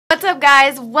What's up,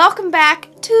 guys? Welcome back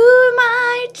to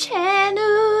my channel.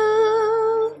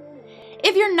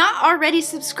 If you're not already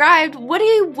subscribed, what are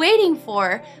you waiting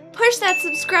for? Push that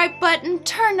subscribe button,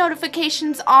 turn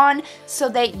notifications on so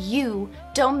that you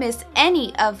don't miss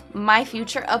any of my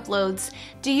future uploads.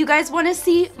 Do you guys want to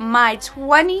see my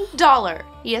 $20,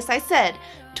 yes I said,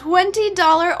 $20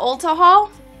 Ulta haul?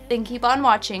 Then keep on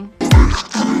watching.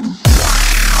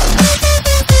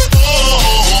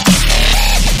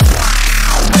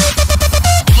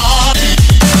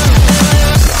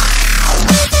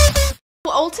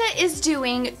 Ulta is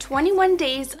doing 21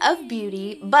 days of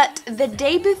beauty, but the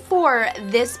day before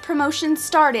this promotion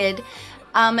started,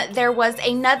 there was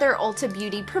another Ulta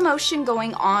Beauty promotion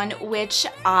going on, which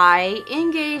I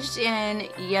engaged in.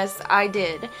 Yes, I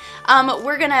did.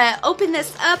 We're gonna open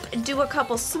this up, do a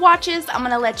couple swatches. I'm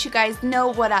gonna let you guys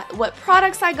know what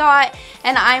products I got,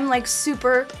 and I'm like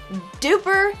super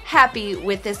duper happy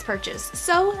with this purchase.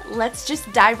 So let's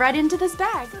just dive right into this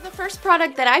bag. So the first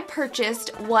product that I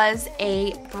purchased was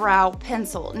a brow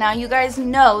pencil. Now you guys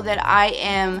know that I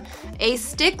am a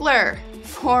stickler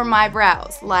for my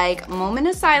brows. Like, moment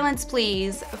of silence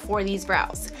please for these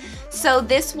brows. So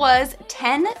this was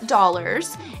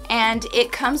 $10 and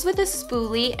it comes with a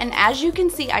spoolie, and as you can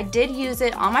see I did use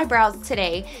it on my brows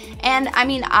today, and I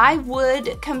mean I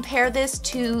would compare this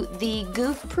to the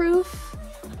Goof Proof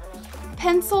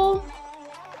pencil.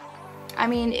 I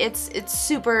mean it's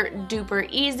super duper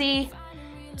easy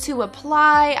to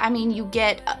apply. I mean, you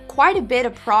get quite a bit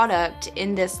of product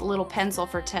in this little pencil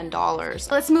for $10.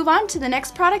 Let's move on to the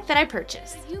next product that I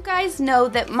purchased. You guys know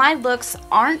that my looks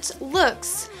aren't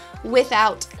looks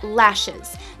without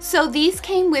lashes. So these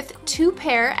came with 2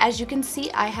 pair. As you can see,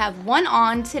 I have one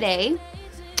on today.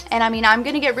 And I mean, I'm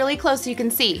gonna get really close so you can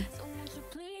see.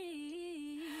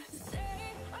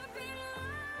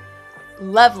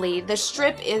 Lovely. The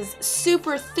strip is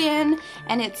super thin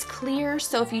and it's clear,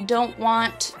 so if you don't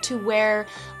want to wear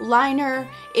liner,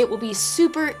 it will be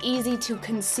super easy to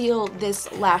conceal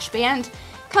this lash band.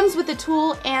 Comes with a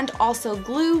tool and also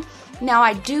glue. Now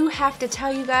I do have to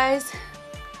tell you guys,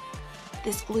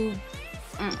 this glue,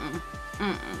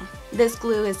 this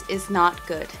glue is not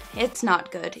good. It's not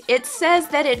good. It says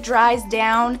that it dries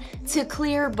down to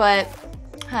clear, but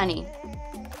honey,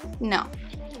 no,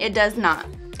 it does not.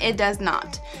 It does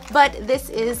not. But this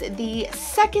is the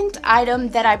second item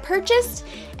that I purchased,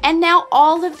 and now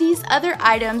all of these other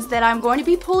items that I'm going to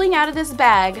be pulling out of this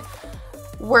bag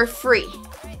were free.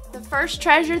 The first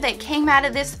treasure that came out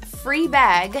of this free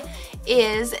bag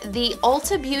is the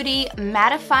Ulta Beauty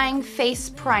Mattifying Face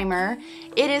Primer.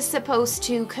 It is supposed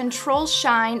to control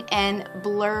shine and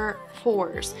blur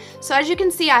pores. So as you can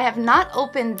see, I have not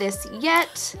opened this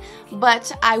yet,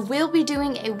 but I will be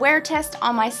doing a wear test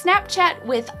on my Snapchat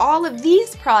with all of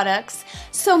these products.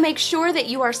 So make sure that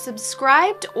you are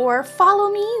subscribed or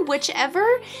follow me,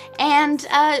 whichever, and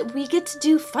we get to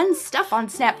do fun stuff on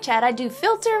Snapchat. I do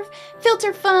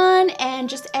filter fun and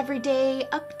just everyday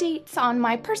updates on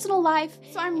my personal life.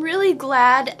 So I'm really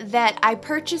glad that I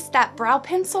purchased that brow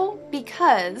pencil,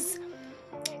 because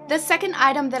the second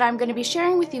item that I'm going to be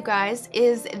sharing with you guys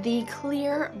is the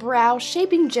Clear Brow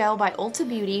Shaping Gel by Ulta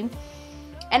Beauty.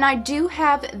 And I do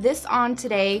have this on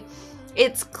today.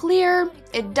 It's clear,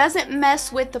 it doesn't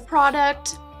mess with the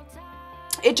product.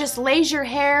 It just lays your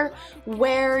hair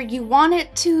where you want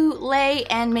it to lay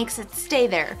and makes it stay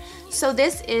there. So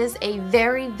this is a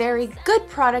very, very good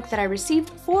product that I received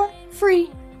for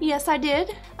free. Yes, I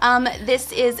did.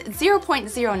 This is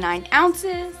 0.09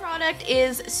 ounces. Product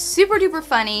is super duper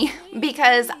funny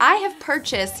because I have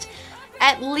purchased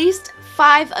at least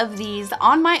 5 of these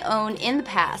on my own in the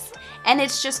past. And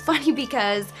it's just funny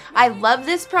because I love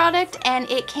this product and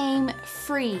it came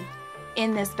free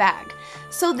in this bag.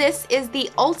 So this is the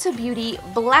Ulta Beauty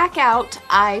Blackout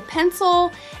Eye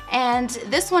Pencil, and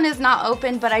this one is not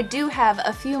open, but I do have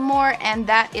a few more, and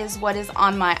that is what is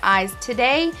on my eyes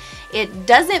today. It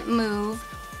doesn't move.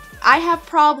 I have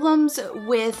problems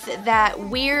with that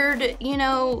weird, you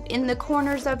know, in the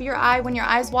corners of your eye when your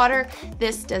eyes water.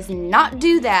 This does not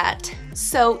do that.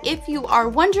 So if you are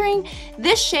wondering,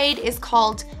 this shade is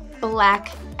called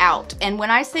Blackout, and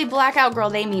when I say blackout, girl,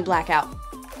 they mean blackout.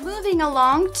 Moving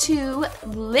along to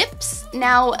lips.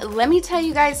 Now, let me tell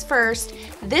you guys first,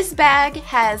 this bag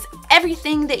has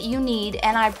everything that you need,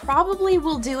 and I probably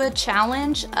will do a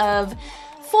challenge of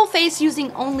full face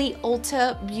using only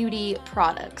Ulta Beauty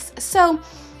products. So,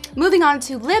 moving on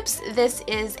to lips, this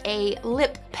is a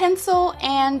lip pencil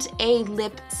and a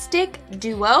lipstick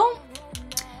duo.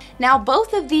 Now,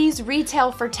 both of these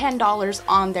retail for $10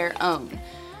 on their own.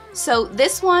 So,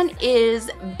 this one is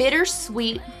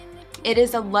Bittersweet. It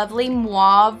is a lovely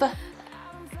mauve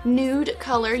nude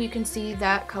color. You can see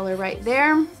that color right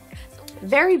there.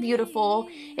 Very beautiful.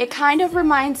 It kind of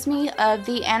reminds me of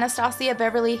the Anastasia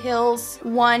Beverly Hills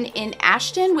one in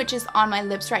Ashton, which is on my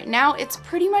lips right now. It's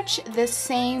pretty much the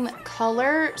same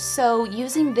color, so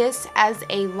using this as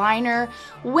a liner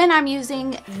when I'm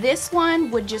using this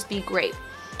one would just be great.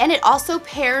 And it also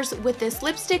pairs with this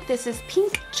lipstick. This is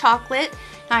Pink Chocolate.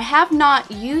 I have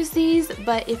not used these,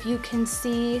 but if you can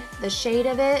see the shade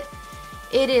of it,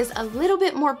 it is a little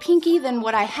bit more pinky than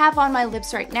what I have on my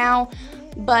lips right now.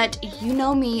 But you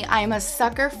know me, I'm a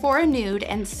sucker for a nude,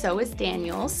 and so is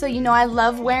Daniel. So you know I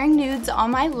love wearing nudes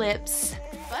on my lips.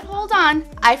 But hold on,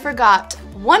 I forgot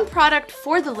one product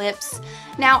for the lips.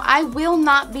 Now I will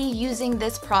not be using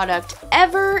this product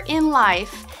ever in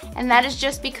life, and that is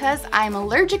just because I'm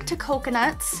allergic to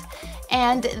coconuts.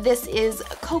 And this is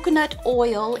coconut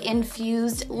oil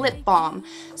infused lip balm.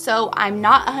 So I'm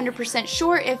not 100%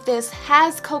 sure if this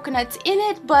has coconuts in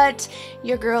it, but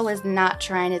your girl is not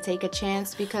trying to take a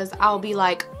chance because I'll be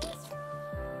like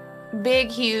big,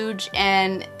 huge,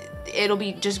 and it'll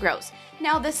be just gross.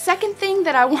 Now the second thing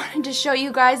that I wanted to show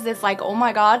you guys that's like, oh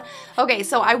my god. Okay,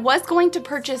 so I was going to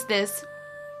purchase this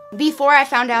before I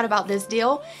found out about this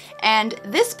deal, and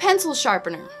this pencil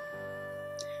sharpener,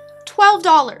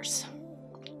 $12.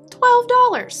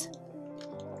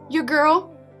 $12. Your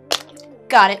girl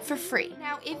got it for free.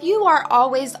 Now, if you are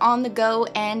always on the go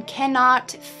and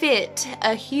cannot fit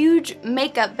a huge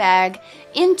makeup bag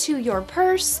into your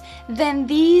purse, then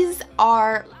these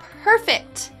are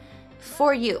perfect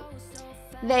for you.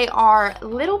 They are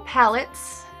little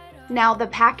palettes. Now, the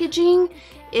packaging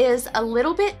is a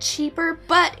little bit cheaper,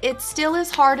 but it still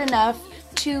is hard enough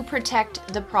to protect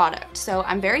the product. So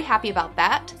I'm very happy about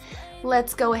that.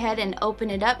 Let's go ahead and open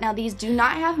it up. Now these do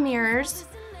not have mirrors,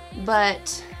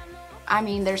 but I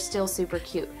mean, they're still super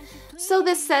cute. So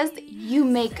this says, "You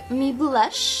Make Me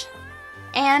Blush,"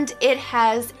 and it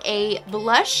has a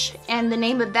blush, and the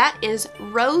name of that is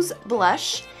Rose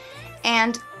Blush,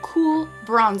 and Cool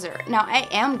Bronzer. Now I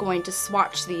am going to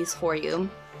swatch these for you,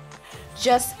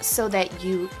 just so that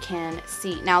you can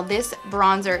see. Now this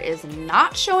bronzer is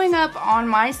not showing up on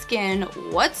my skin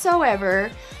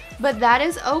whatsoever, but that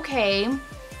is okay.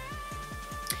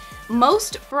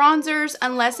 Most bronzers,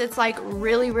 unless it's like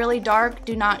really, really dark,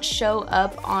 do not show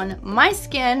up on my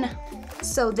skin.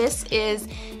 So this is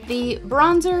the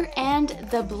bronzer and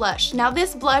the blush. Now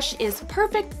this blush is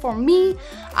perfect for me.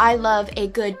 I love a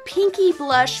good pinky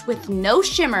blush with no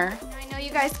shimmer. I know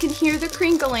you guys can hear the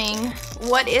crinkling.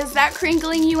 What is that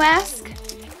crinkling, you ask?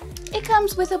 It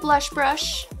comes with a blush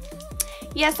brush.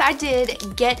 Yes, I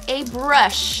did get a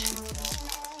brush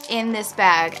in this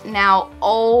bag. Now,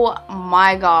 oh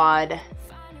my god,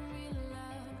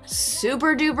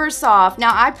 super duper soft.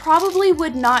 Now I probably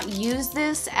would not use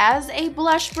this as a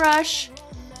blush brush,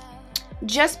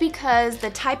 just because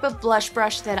the type of blush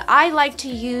brush that I like to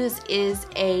use is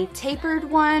a tapered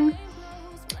one.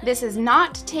 This is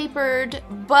not tapered,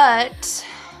 but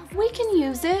we can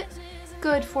use it.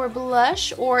 Good for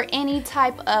blush or any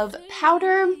type of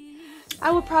powder.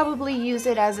 I would probably use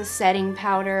it as a setting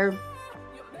powder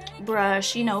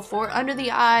brush, you know, for under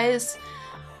the eyes,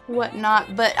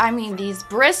 whatnot. But I mean, these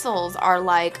bristles are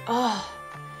like, oh,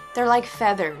 they're like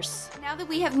feathers. Now that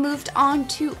we have moved on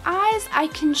to eyes, I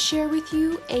can share with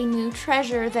you a new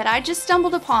treasure that I just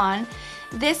stumbled upon.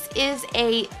 This is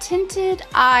a tinted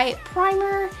eye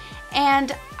primer,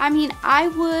 and I mean, I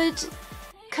would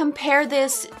compare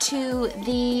this to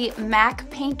the MAC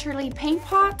Painterly paint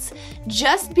pots,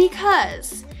 just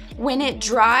because when it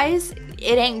dries,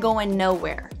 it ain't going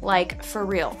nowhere, like for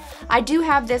real. I do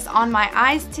have this on my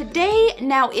eyes today.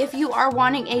 Now, if you are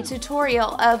wanting a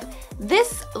tutorial of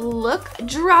this look,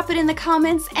 drop it in the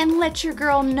comments and let your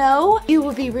girl know. You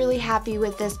will be really happy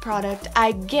with this product.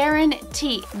 I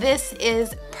guarantee this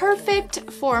is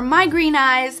perfect for my green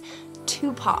eyes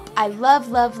to pop. I love,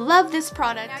 love, love this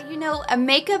product. Now, you know, a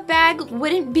makeup bag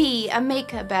wouldn't be a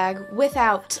makeup bag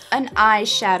without an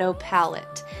eyeshadow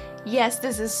palette. Yes,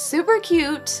 this is super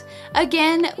cute.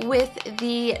 Again, with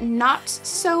the not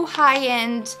so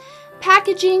high-end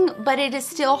packaging, but it is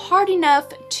still hard enough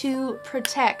to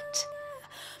protect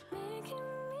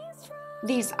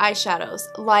these eyeshadows.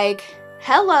 Like,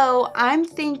 hello, I'm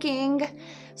thinking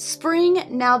spring.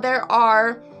 Now there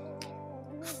are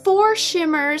 4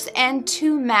 shimmers and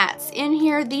 2 mattes in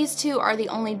here. These 2 are the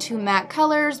only 2 matte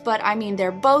colors, but I mean,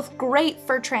 they're both great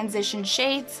for transition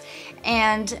shades.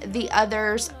 And the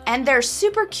others, and they're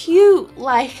super cute,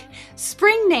 like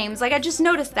spring names. Like, I just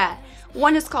noticed that.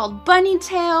 One is called Bunny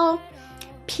Tail,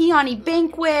 Peony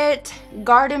Banquet,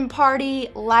 Garden Party,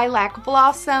 Lilac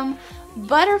Blossom,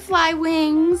 Butterfly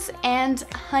Wings, and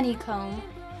Honeycomb.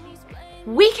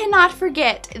 we cannot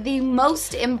forget the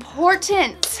most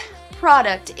important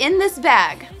product in this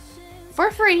bag,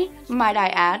 for free, might I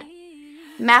add,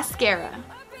 mascara.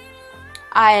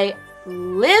 I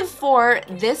live for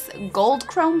this gold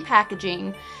chrome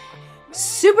packaging.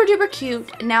 Super duper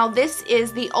cute. Now this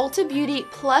is the Ulta Beauty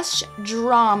Plush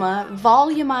Drama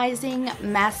Volumizing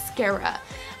Mascara.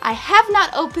 I have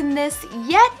not opened this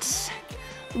yet,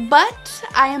 but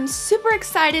I am super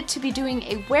excited to be doing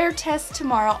a wear test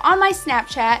tomorrow on my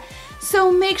Snapchat, so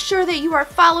make sure that you are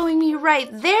following me right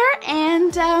there,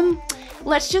 and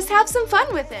let's just have some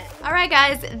fun with it. Alright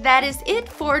guys, that is it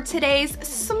for today's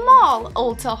small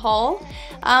Ulta haul.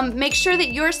 Make sure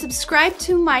that you're subscribed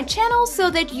to my channel so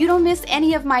that you don't miss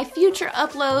any of my future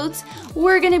uploads.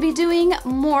 We're going to be doing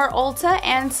more Ulta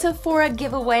and Sephora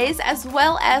giveaways as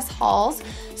well as hauls.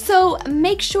 So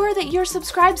make sure that you're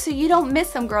subscribed so you don't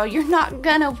miss them, girl. You're not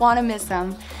gonna want to miss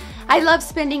them. I love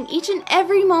spending each and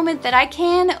every moment that I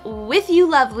can with you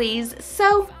lovelies.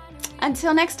 So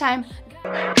until next time.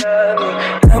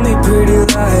 Tell me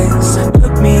pretty lies,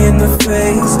 look me in the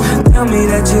face, tell me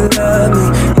that you love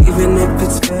me, even if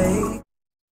it's fake.